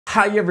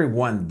Hi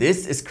everyone,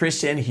 this is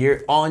Christian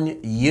here on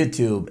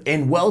YouTube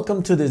and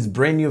welcome to this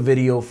brand new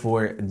video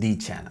for the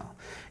channel.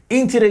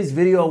 In today's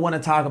video, I want to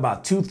talk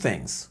about two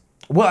things.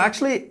 Well,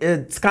 actually,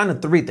 it's kind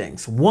of three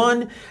things.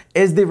 One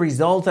is the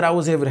result that I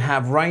was able to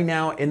have right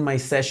now in my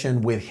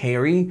session with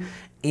Harry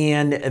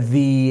in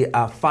the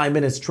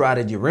 5-minute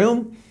strategy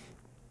room.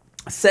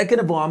 Second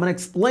of all, I'm going to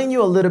explain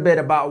you a little bit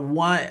about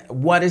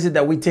what is it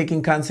that we take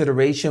in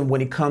consideration when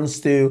it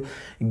comes to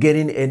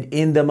getting an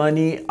in the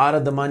money, out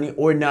of the money,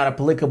 or not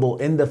applicable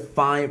in the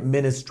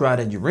 5-minute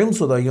strategy room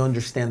so that you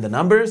understand the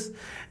numbers.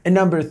 And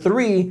number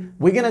three,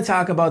 we're going to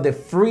talk about the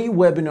free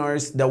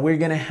webinars that we're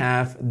going to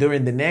have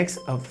during the next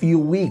few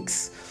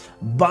weeks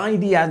by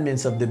the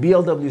admins of the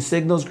BLW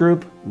Signals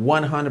Group,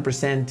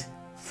 100%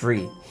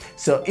 free.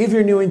 So if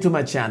you're new into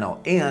my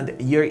channel and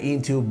you're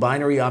into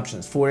binary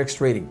options, Forex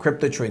trading,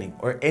 crypto trading,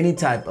 or any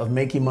type of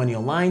making money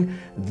online,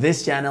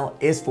 this channel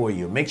is for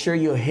you. Make sure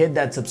you hit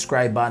that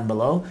subscribe button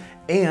below.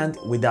 And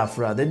without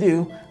further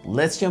ado,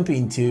 let's jump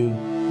into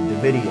the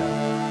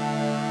video.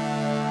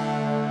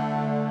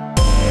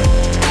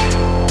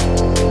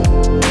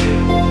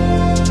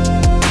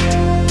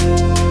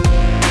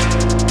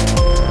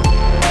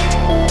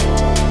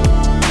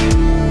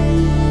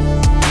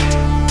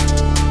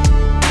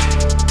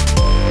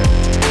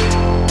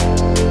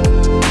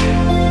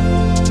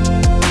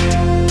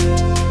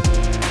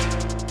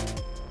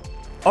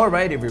 All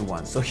right,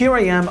 everyone. So here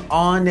I am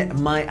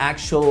on my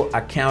actual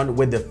account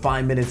with the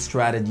 5-minute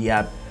strategy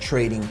app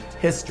trading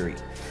history.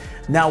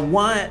 Now,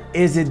 what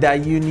is it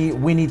that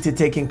we need to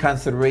take in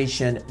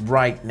consideration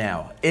right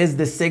now? Is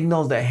the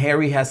signals that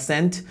Harry has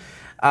sent.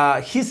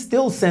 He's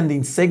still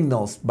sending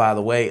signals, by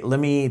the way. Let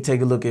me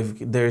take a look if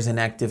there's an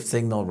active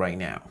signal right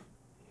now.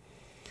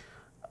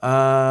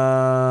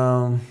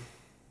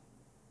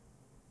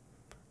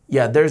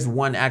 Yeah, there's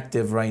one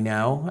active right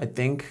now, I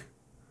think.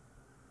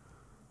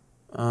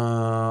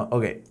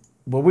 Okay,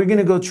 but we're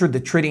gonna go through the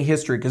trading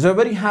history because I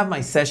already have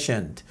my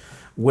session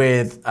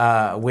with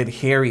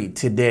Harry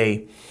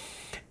today.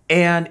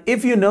 And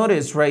if you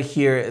notice right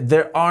here,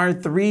 there are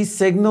 3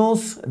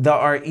 signals that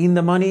are in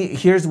the money.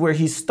 Here's where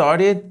he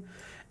started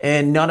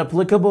and not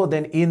applicable,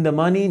 then in the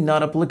money,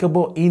 not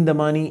applicable, in the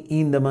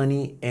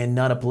money, and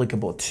not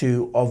applicable,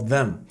 2 of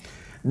them.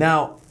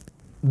 Now,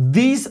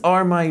 these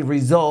are my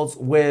results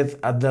with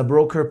the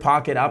broker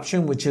pocket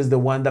option, which is the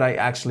one that I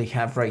actually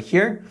have right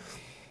here.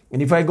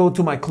 And if I go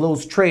to my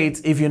closed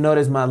trades, if you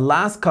notice my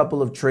last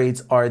couple of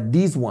trades are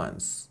these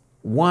ones.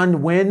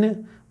 1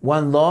 win,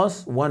 1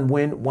 loss, 1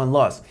 win, 1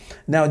 loss.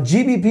 Now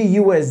GBP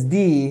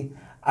USD,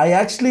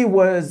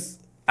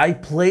 I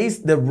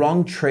placed the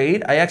wrong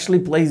trade. I actually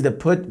placed the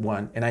put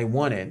one and I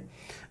won it.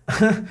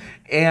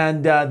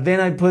 And then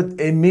I put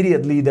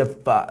immediately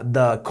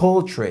the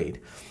call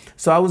trade.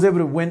 So I was able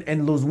to win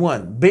and lose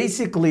 1.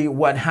 Basically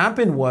what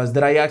happened was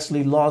that I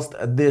actually lost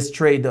this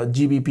trade, the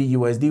GBP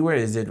USD. Where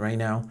is it right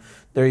now?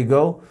 There you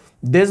go.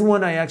 This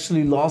one, I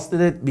actually lost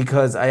it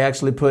because I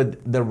actually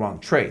put the wrong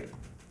trade.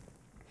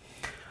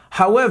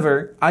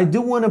 However, I do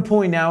want to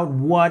point out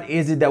what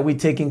is it that we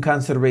take in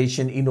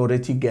consideration in order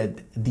to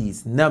get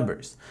these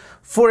numbers.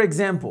 For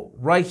example,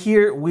 right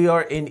here, we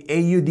are in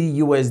AUD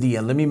USD,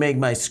 and let me make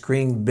my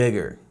screen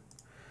bigger.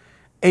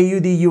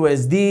 AUD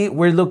USD,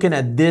 we're looking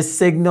at this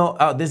signal.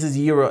 Oh, this is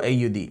Euro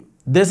AUD.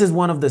 This is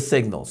one of the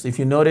signals. If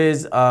you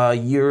notice,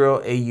 Euro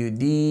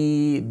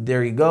AUD,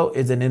 there you go,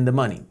 is an in the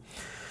money.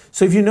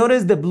 So if you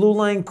notice, the blue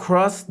line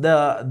crossed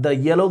the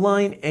yellow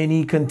line and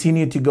he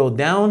continued to go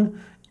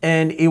down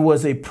and it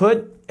was a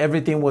put,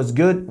 everything was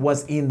good,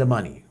 was in the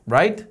money,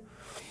 right?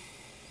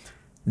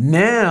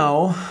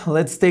 Now,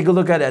 let's take a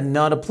look at a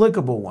not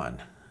applicable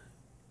one,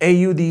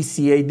 AUD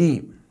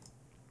CAD.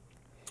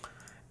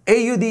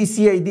 AUD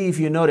CAD, if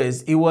you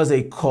notice, it was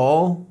a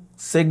call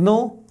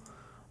signal,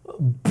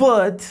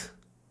 but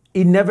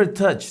it never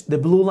touched, the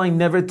blue line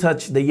never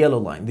touched the yellow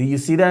line. Do you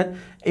see that?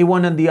 It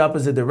went in the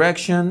opposite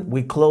direction.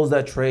 We closed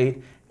that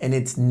trade and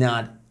it's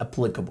not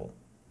applicable.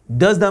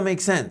 Does that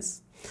make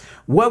sense?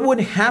 What would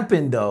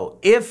happen though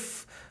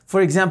if,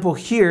 for example,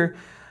 here,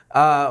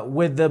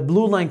 with the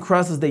blue line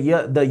crosses the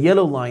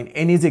yellow line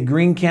and is a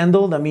green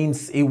candle, that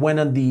means it went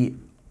in the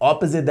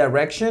opposite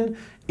direction,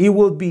 it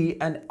will be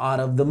an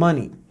out of the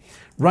money.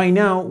 Right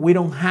now, we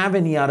don't have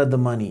any out of the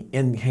money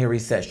in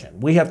Harry's session.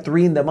 We have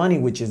 3 in the money,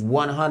 which is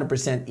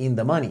 100% in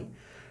the money.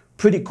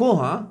 Pretty cool,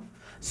 huh?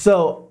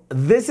 So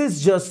this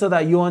is just so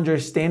that you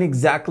understand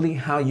exactly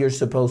how you're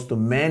supposed to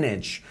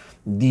manage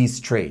these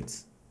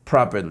trades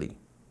properly.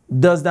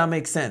 Does that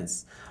make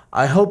sense?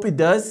 I hope it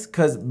does,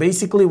 because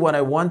basically what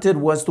I wanted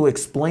was to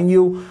explain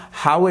you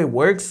how it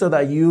works so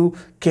that you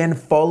can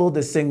follow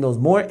the signals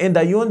more and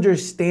that you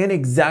understand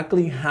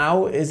exactly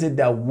how is it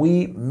that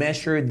we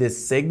measure the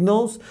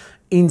signals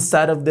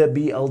inside of the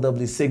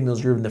BLW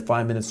Signals Group in the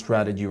 5-minute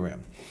strategy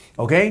room.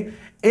 Okay,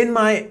 in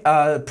my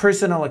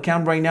personal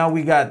account right now,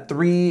 we got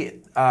 3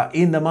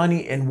 in the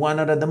money and 1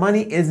 out of the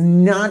money. Is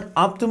not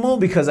optimal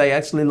because I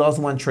actually lost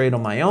 1 trade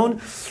on my own,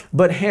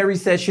 but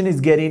Harry's session is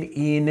getting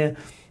in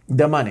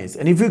the monies.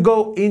 And if you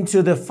go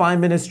into the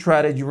 5-minute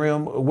strategy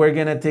room, we're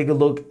gonna take a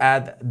look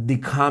at the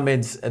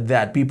comments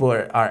that people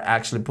are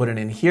actually putting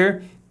in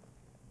here.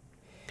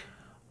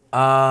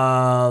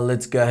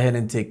 Let's go ahead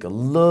and take a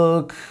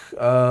look.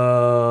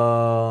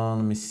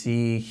 Let me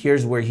see.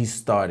 Here's where he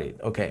started.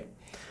 Okay,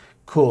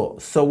 cool.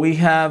 So we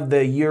have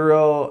the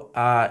Euro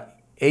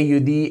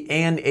AUD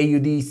and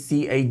AUD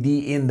CAD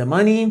in the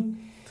money.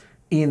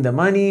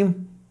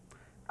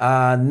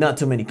 Not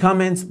too many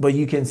comments, but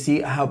you can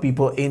see how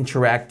people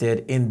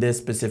interacted in this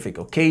specific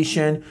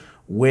occasion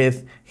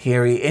with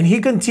Harry. And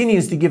he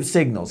continues to give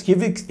signals. He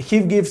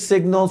gives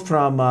signals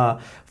from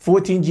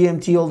 14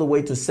 GMT all the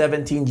way to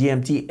 17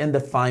 GMT in the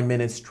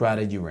 5-minute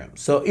strategy room.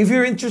 So if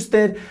you're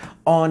interested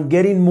on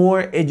getting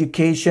more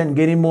education,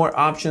 getting more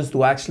options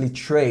to actually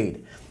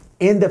trade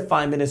in the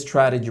 5-minute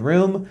strategy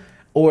room,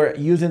 or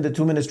using the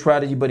 2-minute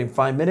strategy but in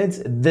 5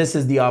 minutes, this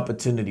is the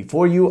opportunity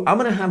for you. I'm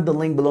gonna have the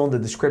link below in the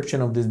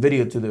description of this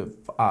video to the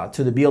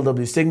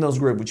BLW Signals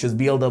group, which is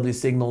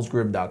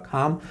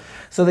blwsignalsgroup.com,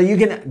 so that you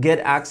can get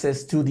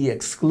access to the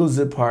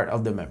exclusive part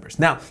of the members.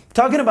 Now,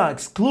 talking about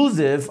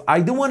exclusive,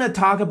 I do wanna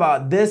talk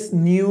about this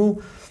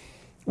new,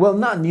 well,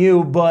 not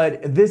new,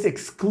 but this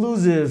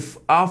exclusive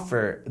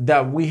offer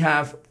that we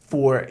have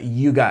for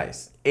you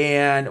guys.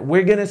 And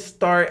we're gonna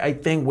start, I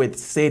think, with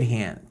Sit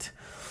Hand.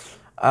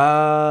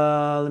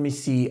 Let me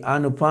see.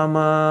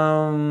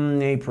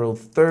 Anupama, April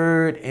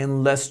 3rd,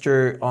 and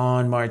Leicester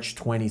on March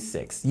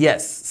 26th.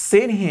 Yes,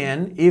 Sit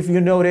Hand, if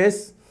you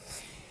notice,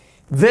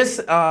 this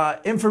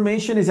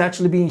information is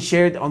actually being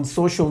shared on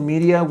social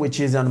media,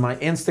 which is on my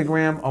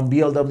Instagram, on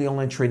BLW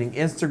Online Trading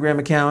Instagram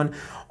account,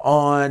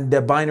 on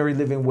the Binary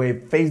Living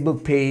Wave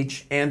Facebook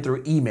page, and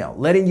through email,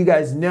 letting you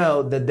guys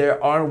know that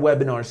there are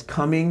webinars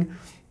coming.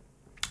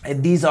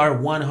 And these are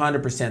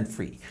 100%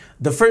 free.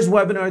 The first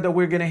webinar that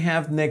we're gonna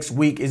have next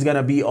week is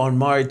gonna be on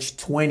March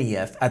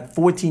 20th at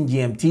 14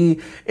 GMT.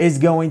 Is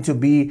going to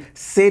be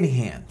Sit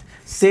Hand.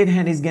 Sit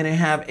Hand is gonna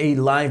have a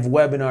live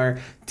webinar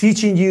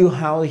teaching you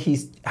how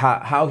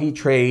he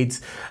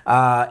trades,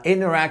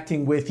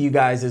 interacting with you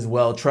guys as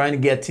well, trying to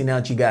get to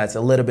know you guys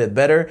a little bit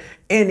better.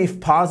 And if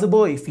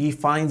possible, if he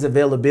finds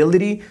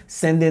availability,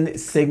 sending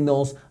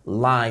signals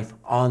live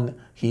on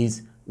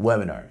his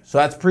webinar. So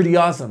that's pretty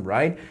awesome,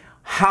 right?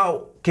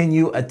 How can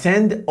you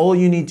attend? All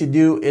you need to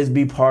do is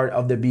be part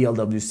of the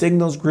BLW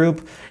Signals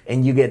group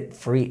and you get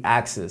free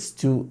access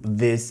to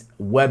this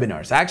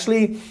webinars.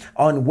 Actually,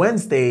 on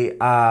Wednesday,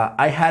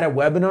 I had a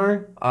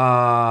webinar.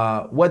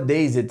 What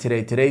day is it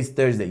today? Today's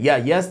Thursday. Yeah,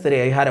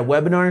 yesterday I had a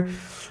webinar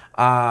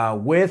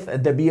with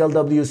the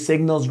BLW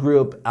Signals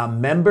group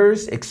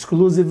members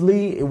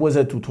exclusively. It was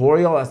a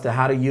tutorial as to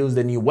how to use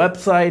the new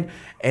website.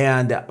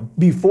 And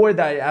before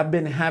that, I've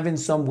been having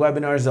some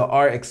webinars that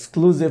are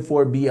exclusive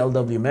for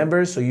BLW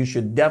members. So you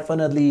should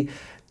definitely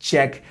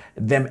check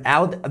them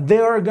out. They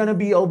are going to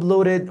be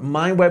uploaded.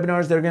 My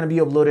webinars, they're going to be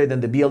uploaded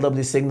on the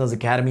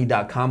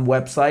blwsignalsacademy.com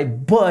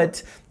website.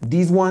 But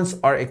these ones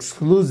are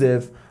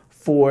exclusive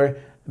for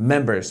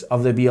members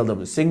of the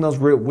BLW Signals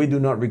group. We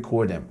do not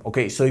record them.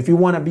 Okay, so if you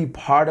want to be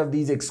part of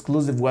these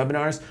exclusive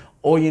webinars,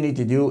 all you need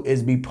to do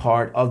is be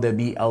part of the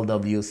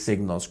BLW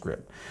Signals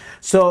group.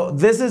 So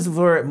this is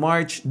for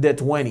March the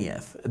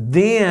 20th.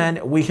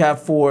 Then we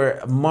have for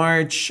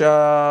March,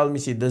 let me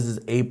see, this is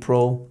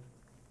April.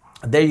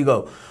 There you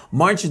go.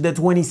 March the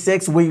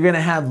 26th, we're going to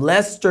have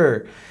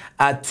Leicester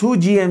at 2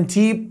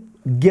 GMT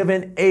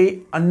given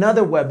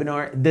another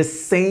webinar, the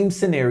same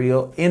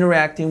scenario,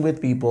 interacting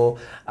with people,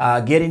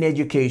 getting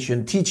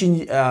education, teaching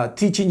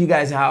you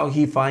guys how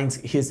he finds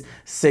his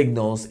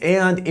signals,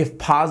 and if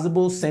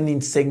possible,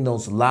 sending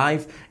signals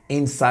live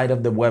inside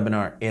of the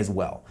webinar as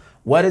well.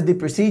 What is the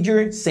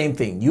procedure? Same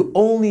thing. You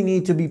only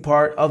need to be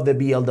part of the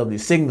BLW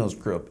Signals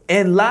group.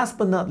 And last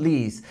but not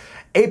least,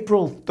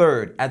 April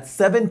 3rd at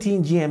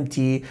 17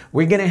 GMT,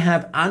 we're gonna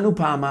have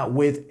Anupama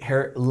with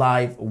her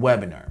live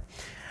webinar.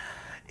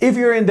 If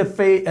you're in the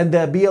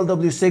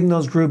BLW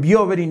Signals group, you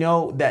already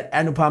know that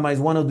Anupama is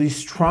one of the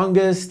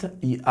strongest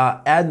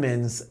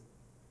admins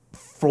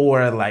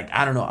for, like,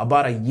 I don't know,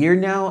 about a year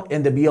now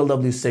in the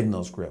BLW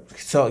Signals group.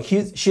 So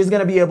she's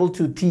going to be able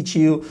to teach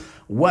you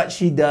what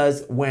she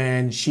does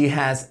when she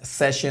has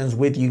sessions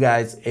with you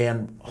guys,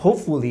 and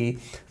hopefully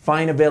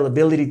find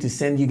availability to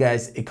send you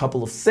guys a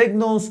couple of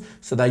signals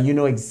so that you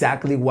know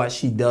exactly what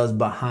she does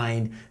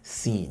behind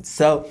scenes.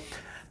 So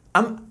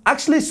I'm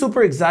actually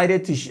super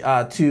excited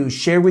to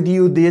share with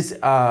you this,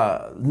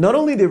 not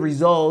only the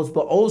results,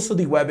 but also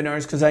the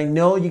webinars, because I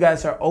know you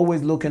guys are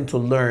always looking to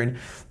learn,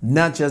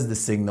 not just the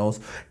signals.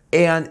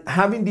 And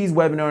having these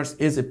webinars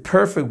is a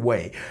perfect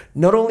way,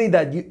 not only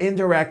that you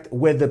interact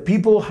with the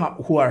people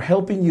who are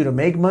helping you to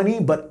make money,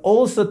 but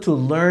also to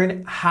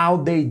learn how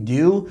they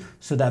do,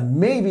 so that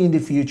maybe in the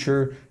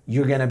future,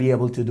 you're gonna be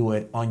able to do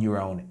it on your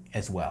own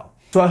as well.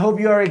 So I hope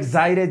you are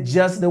excited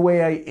just the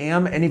way I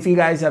am. And if you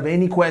guys have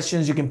any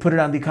questions, you can put it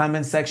on the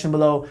comment section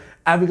below.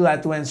 I'll be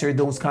glad to answer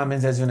those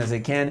comments as soon as I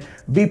can.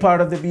 Be part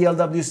of the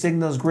BLW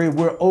Signals group.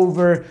 We're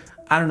over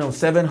I don't know,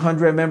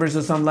 700 members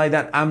or something like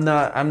that. I'm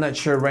not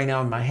sure right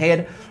now in my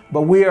head,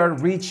 but we are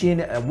reaching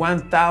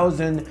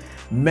 1,000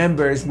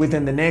 members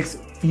within the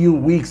next few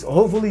weeks.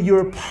 Hopefully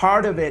you're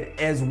part of it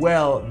as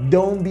well.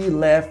 Don't be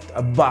left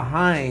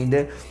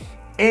behind.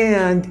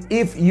 And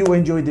if you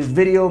enjoyed this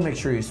video, make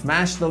sure you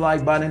smash the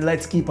like button.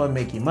 Let's keep on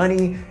making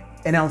money,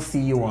 and I'll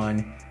see you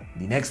on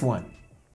the next one.